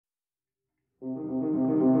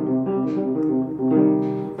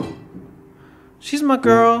She's my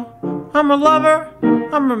girl, I'm her lover,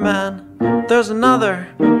 I'm her man. There's another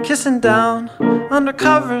kissing down under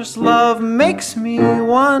covers. Love makes me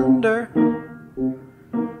wonder.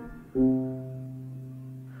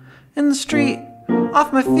 In the street,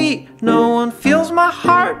 off my feet, no one feels my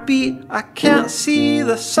heartbeat. I can't see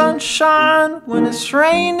the sunshine when it's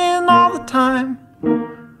raining all the time.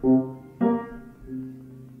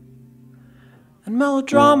 And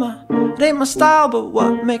melodrama, it ain't my style, but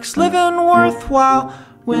what makes living worthwhile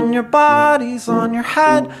when your body's on your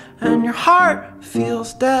head and your heart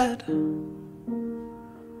feels dead.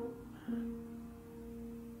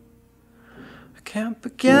 I can't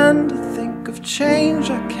begin to think of change,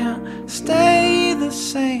 I can't stay the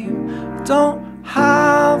same. I don't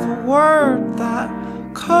have a word that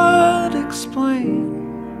could explain.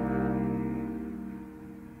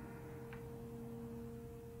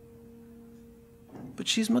 But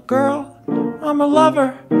she's my girl, I'm her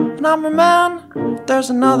lover, and I'm her man. There's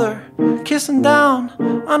another kissing down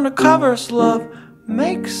under covers. Love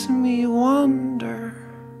makes me wonder.